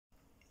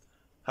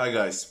Hi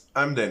guys,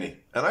 I'm Danny,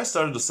 and I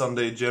started the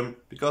Sunday gym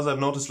because I've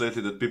noticed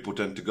lately that people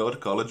tend to go to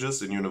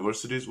colleges and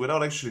universities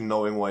without actually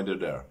knowing why they're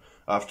there.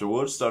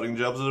 Afterwards, starting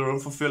jobs that are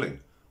unfulfilling.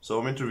 So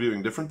I'm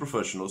interviewing different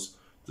professionals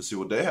to see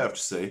what they have to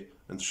say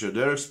and to share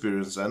their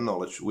experience and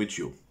knowledge with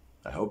you.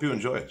 I hope you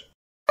enjoy it.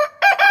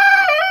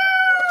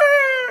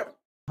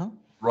 Huh?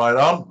 Right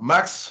on,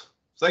 Max.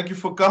 Thank you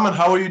for coming.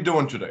 How are you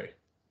doing today?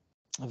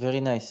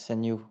 Very nice.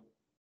 And you?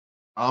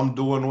 I'm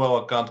doing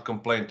well. I can't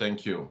complain.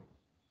 Thank you.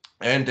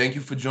 And thank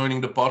you for joining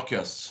the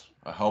podcast.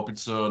 I hope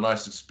it's a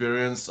nice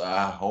experience.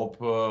 I hope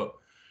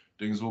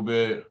things will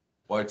be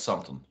quite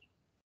something.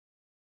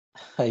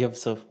 I hope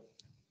so.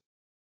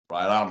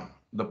 Right on.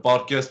 The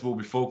podcast will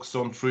be focused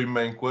on three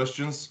main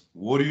questions.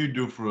 What do you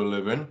do for a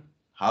living?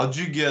 How'd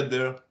you get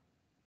there?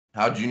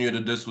 How'd you knew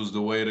that this was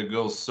the way to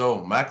go?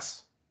 So,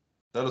 Max,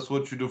 tell us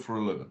what you do for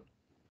a living.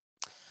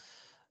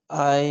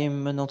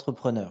 I'm an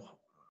entrepreneur.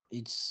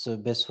 It's the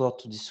best word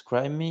to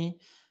describe me.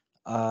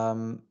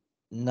 Um,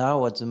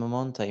 Now, at the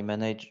moment, I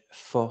manage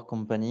four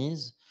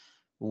companies.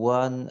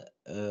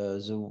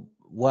 The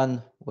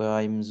one where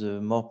I'm the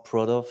more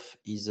proud of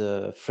is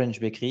a French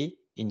bakery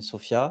in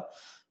Sofia,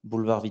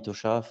 Boulevard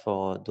Vitosha,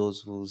 for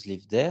those who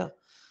live there.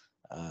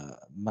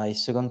 My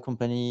second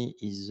company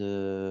is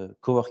a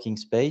co-working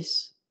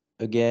space,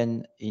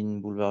 again in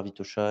Boulevard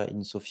Vitosha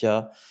in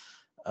Sofia.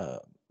 Uh,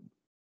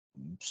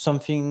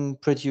 Something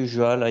pretty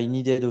usual. I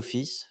needed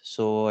office,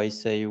 so I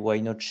say why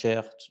not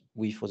share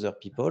with other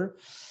people.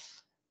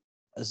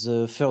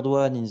 The third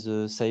one is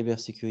a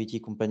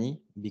cybersecurity company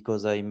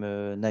because I'm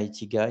an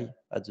IT guy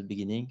at the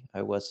beginning.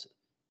 I was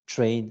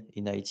trained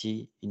in IT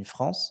in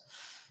France.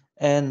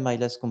 And my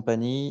last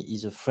company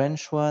is a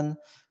French one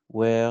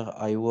where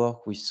I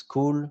work with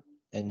school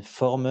and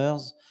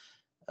farmers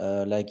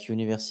like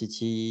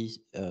university,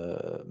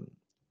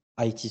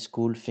 IT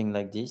school, thing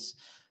like this,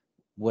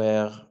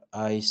 where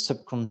I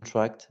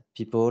subcontract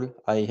people.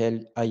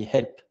 I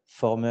help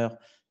farmer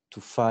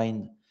to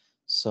find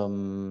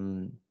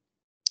some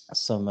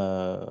some.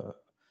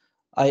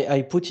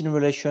 I put in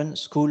relation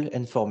school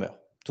and farmer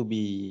to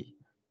be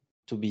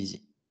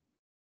easy.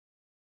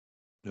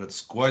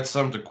 That's quite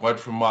something,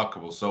 quite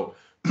remarkable. So,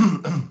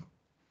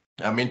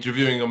 I'm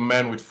interviewing a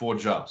man with four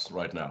jobs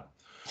right now.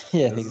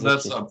 Yeah, Isn't that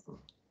exactly. something?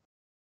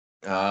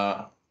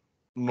 Uh,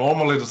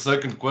 Normally, the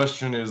second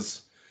question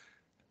is,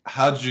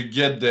 how'd you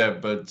get there?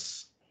 But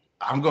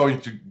I'm going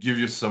to give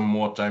you some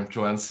more time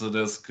to answer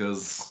this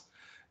because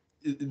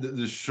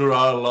there sure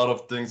are a lot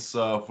of things.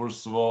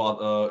 First of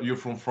all, you're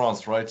from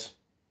France, right?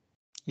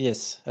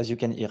 Yes, as you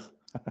can hear.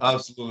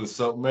 Absolutely.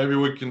 So maybe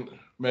we can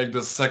make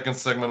the second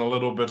segment a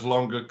little bit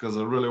longer because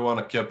I really want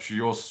to capture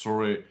your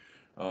story.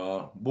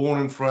 Born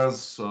in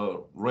France,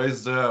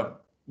 raised there.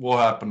 What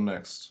happened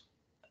next?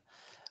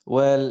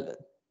 Well,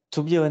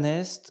 to be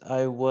honest,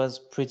 I was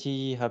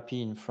pretty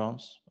happy in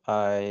France.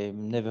 I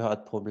never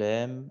had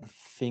problem.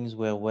 Things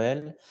were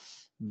well,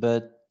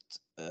 but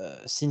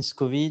since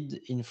COVID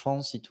in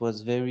France, it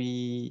was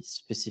very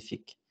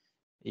specific.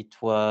 It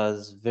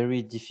was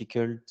very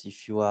difficult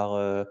if you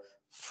are a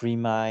free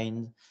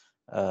mind,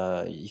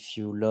 if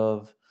you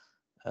love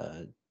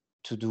uh,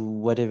 to do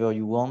whatever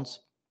you want.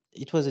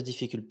 It was a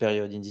difficult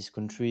period in this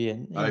country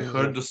and I in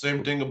heard other. the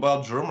same thing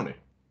about Germany.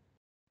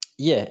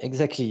 Yeah,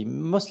 exactly.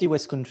 Mostly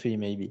West country,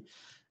 maybe.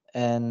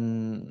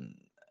 And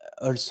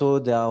also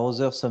there are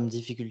other some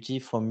difficulty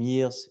from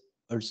years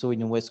also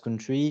in West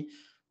country.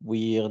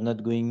 We are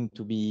not going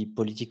to be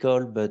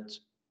political, but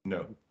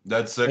No,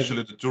 that's ev-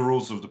 actually the two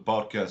rules of the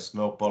podcast: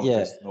 no yeah,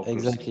 politics, no cursing.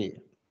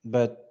 exactly.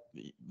 But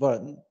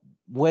well,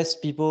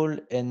 West people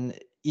and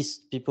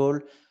East people,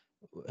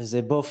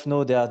 they both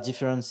know there are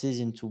differences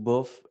into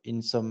both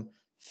in some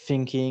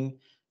thinking,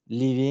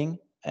 living,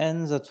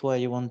 and that's why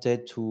I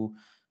wanted to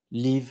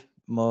live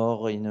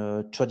more in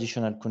a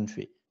traditional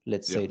country,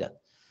 let's Yeah, say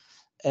that.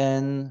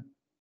 And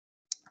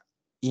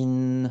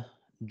in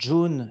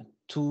June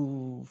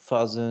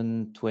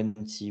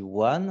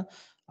 2021,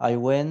 I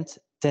went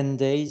 10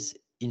 days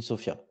in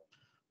Sofia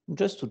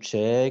just to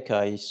check.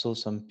 I saw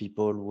some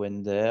people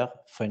went there,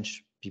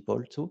 French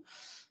people too.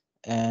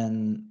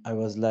 And I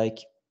was like,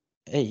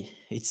 hey,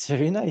 it's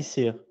very nice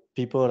here.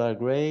 People are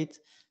great.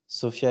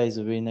 Sofia is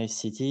a very nice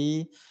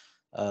city.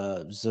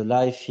 The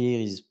life here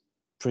is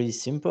pretty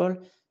simple.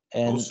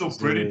 And also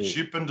pretty the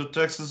cheap, and the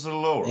taxes are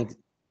lower. ex-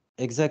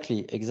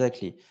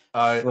 exactly.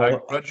 I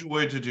For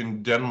graduated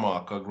in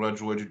Denmark. I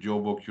graduated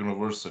Joburg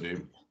University.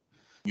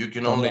 You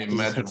can only Denmark is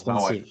imagine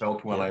how I expensive.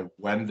 felt when Yeah. I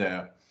went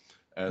there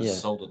and Yeah.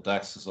 saw the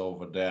taxes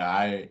over there.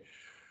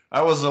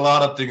 I was a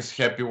lot of things.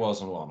 Happy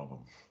wasn't one of them.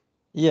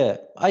 Yeah,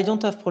 I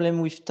don't have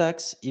problem with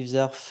tax if they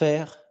are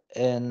fair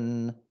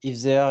and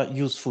if they are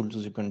useful to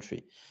the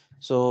country.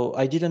 So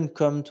I didn't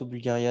come to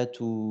Bulgaria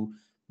to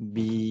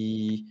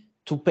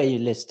pay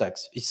less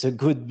tax. It's a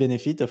good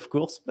benefit, of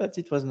course, but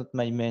it was not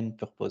my main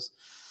purpose.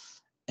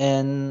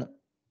 And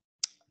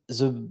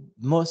the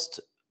most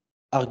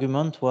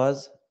argument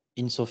was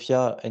in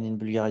Sofia and in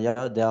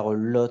Bulgaria, there are a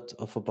lot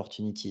of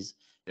opportunities.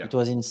 Yeah. It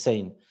was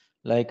insane.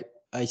 Like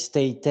I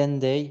stayed 10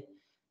 days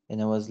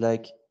and I was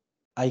like,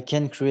 I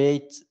can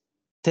create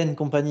 10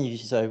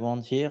 companies if I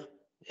want here.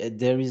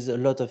 There is a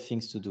lot of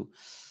things to do.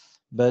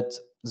 But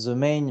the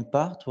main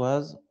part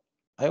was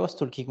I was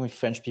talking with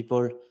French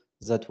people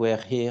that were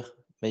here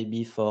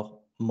maybe for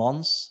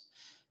months,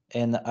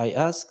 and I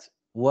asked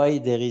why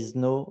there is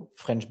no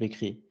French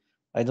bakery.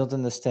 I don't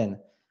understand.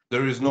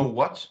 There is no In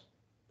what?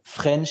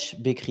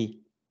 French bakery.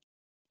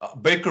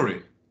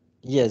 Bakery.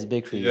 Yes,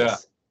 bakery, Yeah.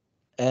 yes.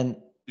 And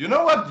You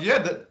know what?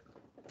 Yeah,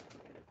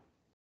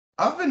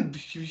 I've been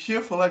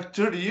here for like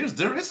 30 years.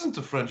 There isn't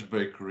a French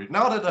bakery.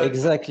 Now that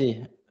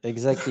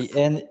exactly.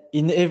 And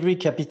in every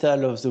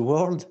capital of the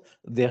world,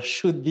 there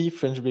should be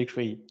French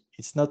bakery.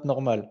 It's not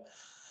normal.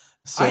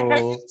 I So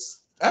haven't,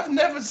 I've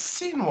never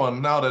seen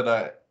one. Now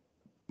that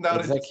you,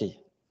 exactly,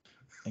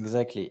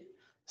 exactly.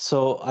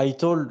 So I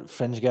told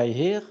French guy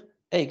here,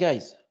 hey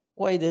guys,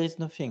 why there is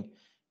nothing?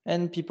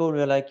 And people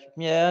were like,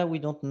 yeah, we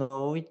don't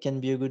know. It can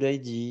be a good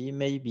idea.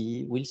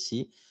 Maybe we'll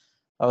see.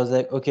 I was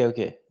like,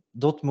 okay,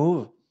 don't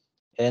move.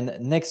 And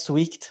next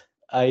week,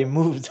 I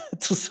moved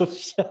to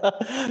Sofia.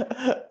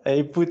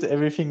 I put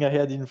everything I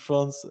had in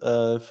France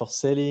for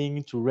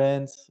selling, to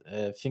rent,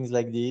 things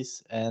like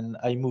this, and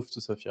I moved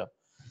to Sofia.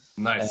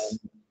 And nice.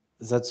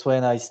 that's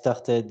when I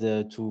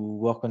started to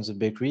work on the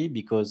bakery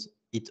because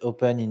it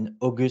opened in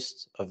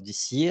August of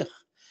this year.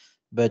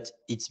 But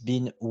it's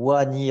been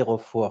 1 year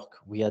of work.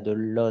 We had a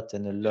lot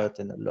and a Yeah. lot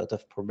and a lot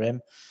of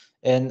problem,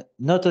 and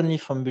not only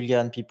from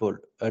Bulgarian people,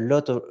 a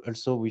lot of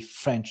also with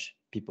French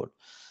people.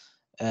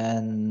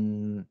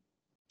 And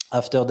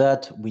after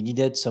that, we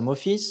needed some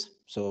office.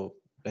 So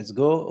let's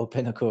go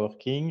open a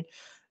co-working.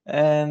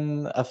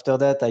 And after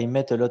that, I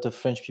met a lot of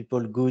French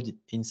people good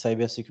in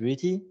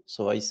cybersecurity.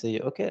 So I say,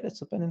 okay,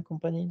 let's open a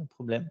company, no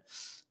problem.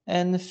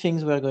 And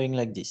things were going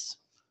like this.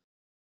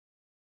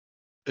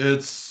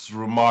 It's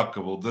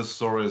remarkable. This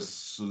story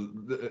is,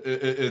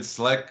 it's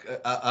like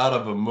out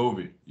of a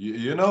movie.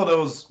 You know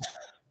those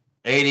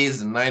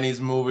 80s and 90s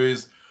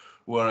movies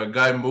where a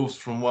guy moves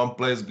from one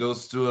place,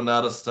 goes to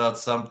another,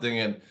 starts something,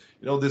 and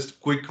this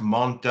quick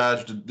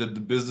montage that the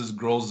business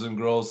grows and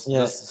grows.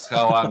 Yeah, This is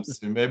how I'm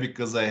seeing. Maybe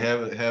because I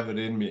have it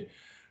in me,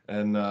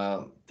 and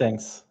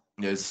thanks.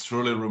 yeah, it's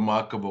truly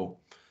remarkable.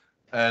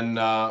 And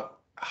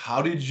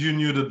how did you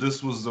knew that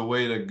this was the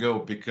way to go?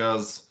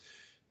 Because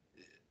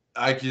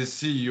I can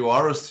see you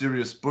are a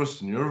serious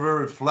person. You're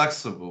very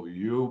flexible.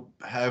 You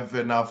have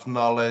enough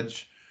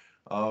knowledge.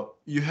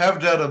 You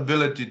have that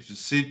ability to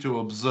see, to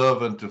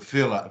observe, and to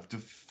feel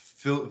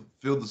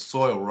the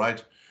soil,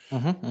 right?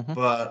 Mhm.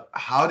 But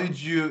how did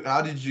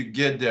you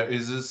get there?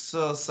 Is this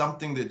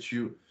something that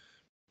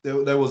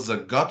there was a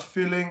gut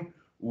feeling?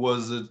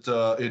 Was it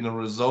in a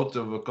result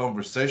of a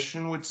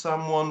conversation with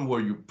someone?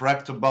 Were you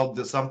prepped about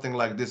something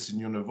like this in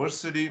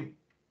university?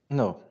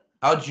 No.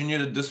 How did you knew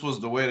that this was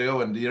the way to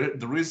go? And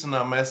the reason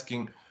I'm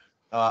asking,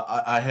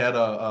 I had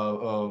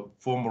a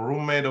former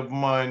roommate of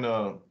mine,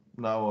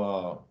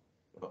 now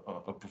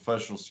a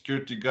professional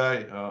security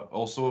guy,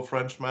 also a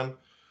Frenchman.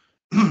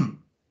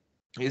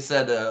 He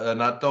said,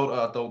 and I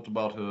thought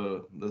about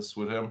this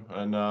with him,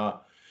 and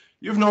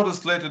you've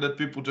noticed lately that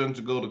people tend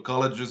to go to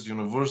colleges,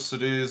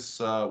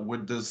 universities,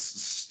 with this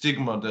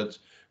stigma that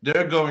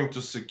they're going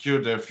to secure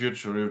their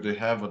future if they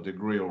have a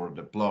degree or a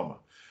diploma.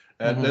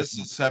 And Mhm. this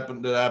has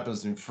happened. That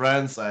happens in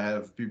France. I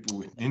have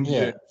people in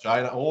India, Yeah,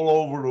 China, all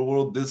over the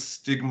world. This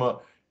stigma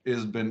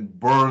has been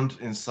burned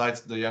inside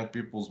the young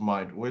people's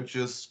mind, which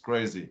is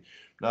crazy.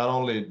 Not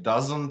only it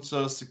doesn't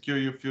secure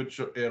your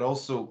future, it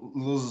also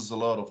loses a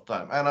lot of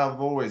time. And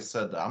I've always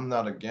said that I'm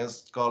not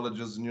against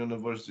colleges and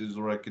universities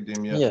or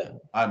academia. yeah,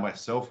 I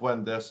myself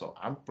went there, so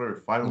I'm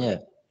very fine with yeah,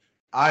 it.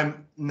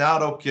 I'm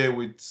not okay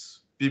with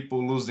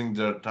people losing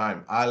their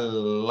time. I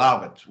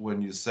love it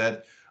when you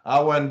said, I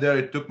went there,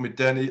 it took me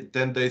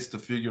 10 days to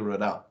figure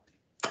it out.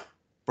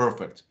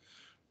 Perfect.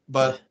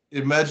 yeah, But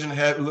imagine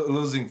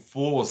losing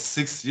 4 or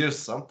 6 years,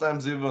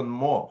 sometimes even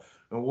more.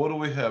 And what do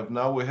we have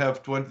now? We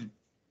have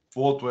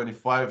 24,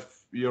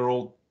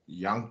 25-year-old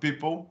young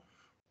people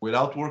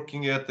without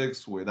working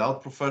ethics,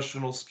 without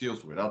professional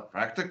skills, without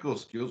practical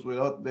skills,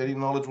 without any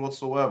knowledge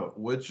whatsoever,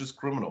 which is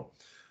criminal.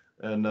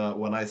 And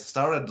when I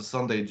started the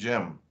Sunday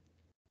Jam,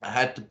 I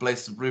had to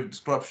place a brief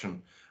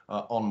description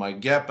on my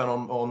Gap and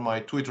on my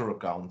Twitter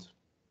account.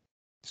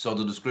 So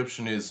the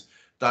description is: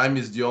 time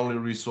is the only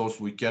resource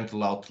we can't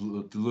allow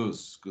to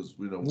lose, because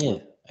yeah, we've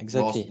lost a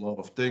exactly, lot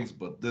of things,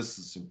 but this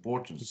is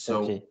important. So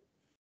exactly.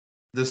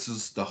 this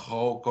is the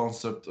whole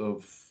concept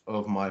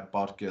of my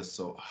podcast.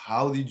 So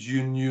how did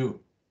you knew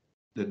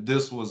that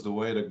this was the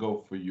way to go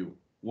for you?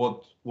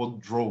 What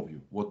drove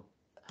you? What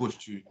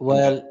pushed you in that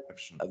Well,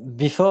 direction?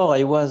 before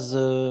I was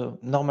a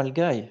normal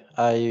guy.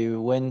 I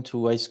went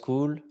to high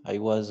school. I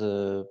was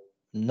a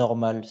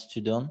normal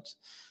student.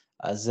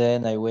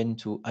 Then I went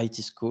to IT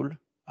school.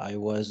 I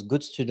was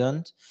good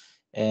student,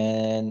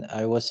 and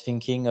I was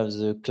thinking of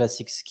the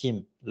classic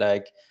scheme,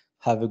 like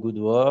have a good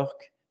work,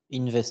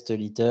 invest a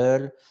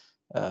little,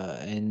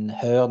 and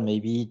earn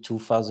maybe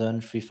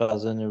 2,000,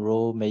 3,000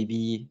 euro.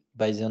 Maybe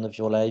by the end of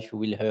your life, you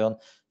will earn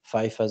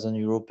 5,000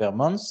 euro per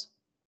month.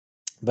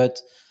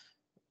 But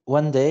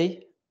one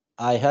day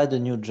I had a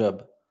new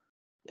job.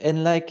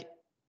 and like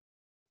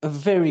a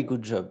very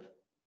good job,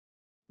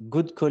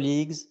 good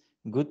colleagues,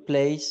 good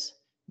place,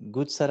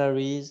 good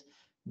salaries,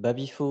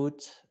 baby food,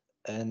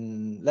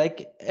 and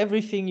like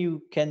everything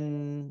you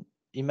can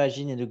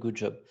imagine in a good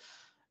job.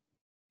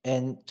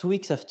 And 2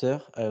 weeks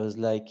after, I was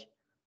like,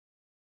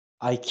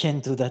 I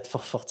can't do that for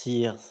 40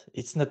 years.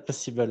 It's not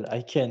possible.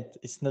 I can't.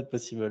 It's not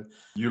possible.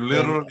 You And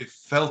literally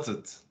felt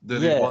it that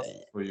it yeah,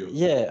 wasn't for you.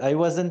 yeah, I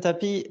wasn't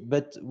happy,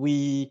 but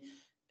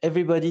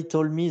everybody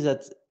told me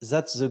that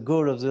that's the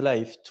goal of the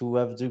life, to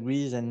have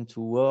degrees and to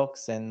work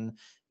and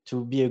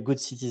to be a good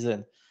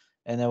citizen.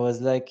 And I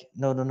was like,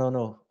 no, no, no,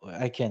 no,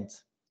 I can't.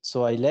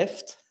 So I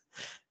left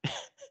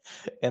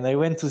and I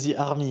went to the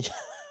army.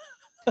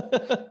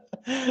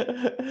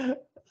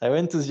 I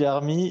went to the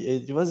army.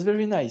 It was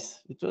very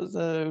nice. It was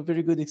a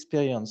very good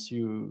experience.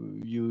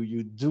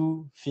 You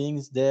do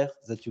things there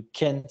that you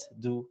can't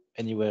do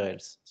anywhere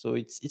else. So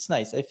it's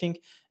nice. I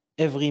think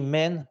every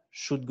man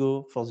should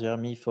go for the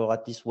army for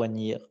at least 1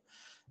 year,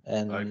 I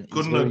and it's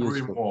couldn't very agree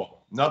useful. more.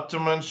 Not to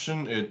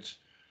mention it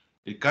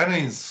kind of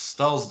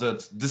installs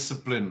that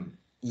discipline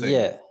thing.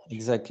 Yeah,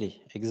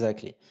 exactly,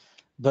 exactly.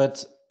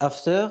 But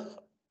after,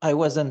 I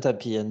wasn't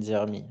happy in the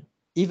army.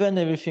 Even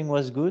everything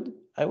was good,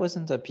 I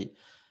wasn't happy.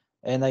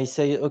 And I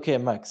say, okay,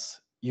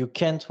 Max, you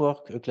can't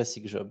work a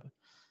classic job.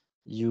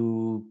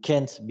 You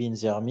can't be in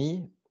the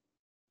army.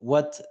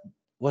 What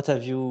what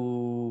have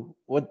you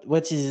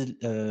what is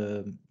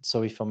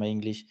sorry for my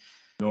English.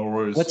 No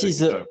worries, What take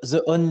is your time.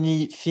 the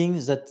only thing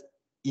that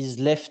is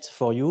left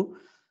for you?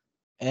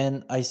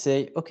 And I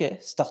say, okay,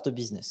 start a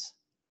business.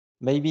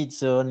 Maybe it's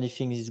the only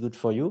thing is good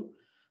for you.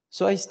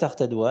 So I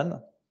started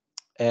one,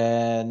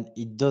 and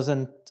it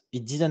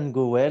didn't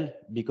go well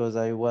because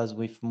I was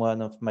with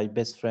one of my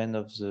best friend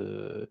of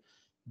the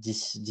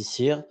this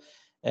year,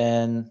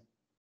 and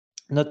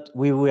not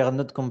we were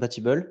not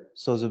compatible,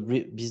 so the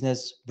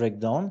business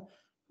breakdown,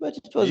 but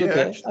it was Yeah,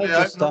 okay. I actually, just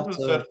I've start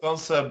noticed that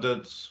concept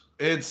that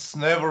it's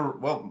never,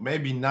 well,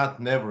 maybe not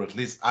never, at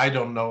least I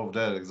don't know of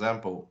that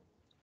example,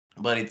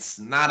 but it's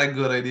not a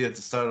good idea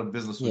to start a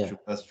business with yeah, your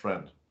best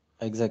friend.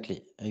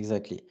 exactly,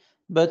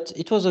 but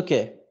it was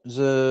okay.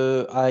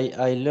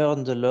 I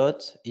learned a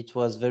lot. It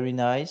was very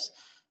nice,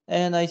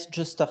 and I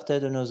just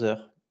started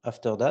another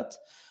after that.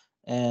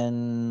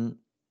 And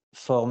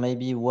for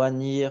maybe 1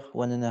 year,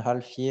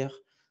 1.5 year,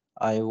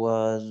 I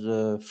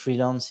was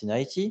freelance in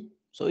IT.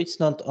 So it's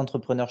not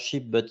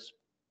entrepreneurship, but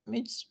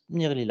it's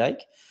nearly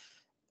like.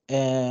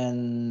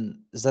 And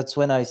that's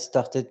when I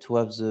started to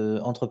have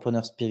the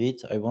entrepreneur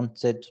spirit. I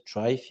wanted to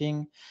try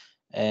things.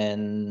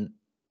 And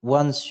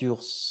once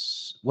you're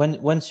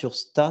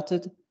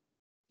started,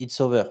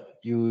 it's over.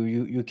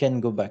 You can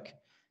go back. I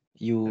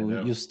You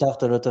know.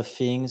 start a lot of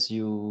things.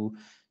 You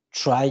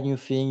try new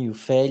thing. You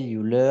fail.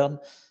 You learn,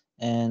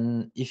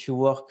 and if you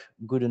work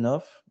good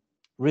enough,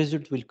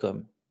 result will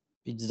come.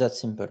 It's that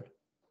simple.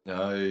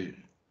 I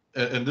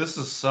and this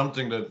is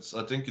something that's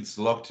I think it's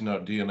locked in our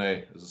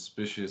DNA as a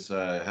species.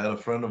 I had a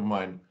friend of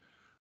mine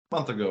a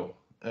month ago,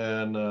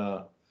 and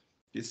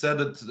he said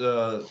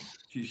that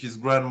his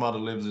grandmother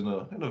lives in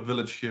a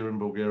village here in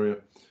Bulgaria,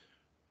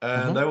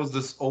 and Mhm. there was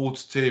this old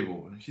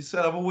table. And he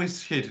said, "I've always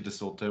hated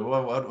this old table.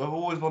 I've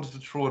always wanted to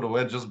throw it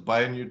away, just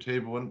buy a new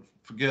table and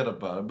forget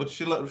about it." But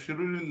she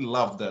really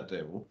loved that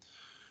table,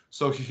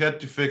 so he had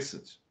to fix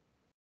it.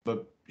 But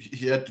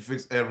he had to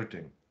fix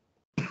everything.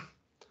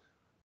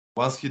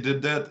 Once he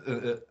did that,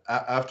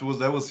 afterwards,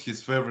 that was his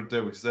favorite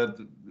table. He said,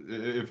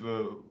 "If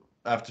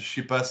after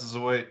she passes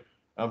away,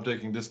 I'm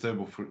taking this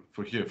table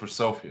for here for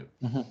self here."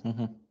 Mhm.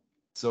 Mhm.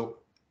 So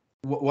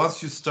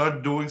once you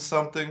start doing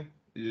something,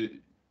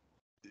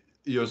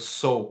 your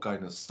soul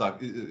kind of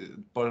stuck.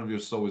 Part of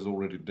your soul is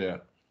already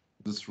there.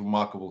 It's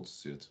remarkable to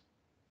see it.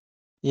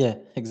 Yeah,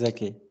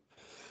 exactly.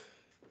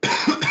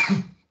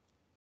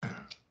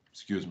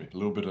 Excuse me, a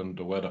little bit under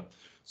the weather.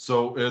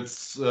 So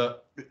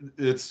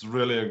it's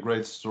really a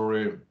great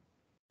story.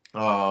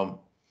 Um,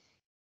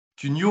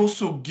 can you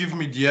also give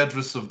me the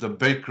address of the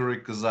bakery?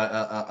 Because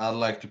I'd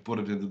like to put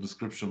it in the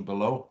description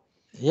below.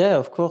 Yeah,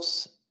 of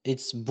course.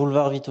 It's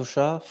Boulevard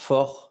Vitosha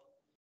for,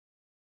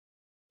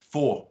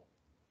 4.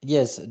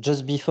 yes,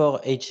 just before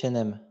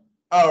H&M.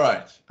 All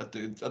right. I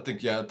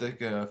think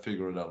I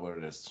figured out where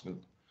it is.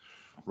 Good.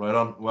 Right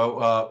on.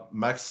 Well,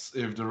 Max,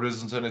 if there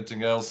isn't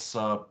anything else,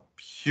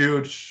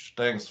 huge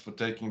thanks for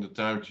taking the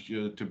time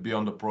to be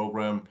on the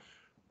program.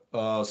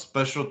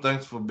 Special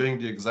thanks for being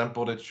the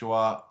example that you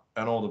are,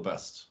 and all the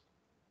best.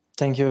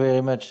 Thank you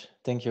very much.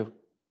 Thank you.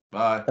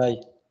 Bye.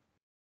 Bye.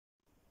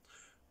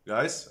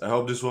 Guys, I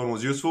hope this one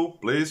was useful.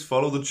 Please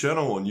follow the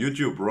channel on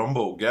YouTube,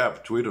 Rumble,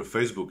 Gap, Twitter,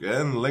 Facebook,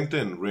 and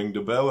LinkedIn. Ring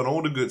the bell and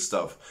all the good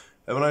stuff.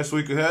 Have a nice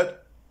week ahead,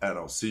 and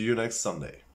I'll see you next Sunday.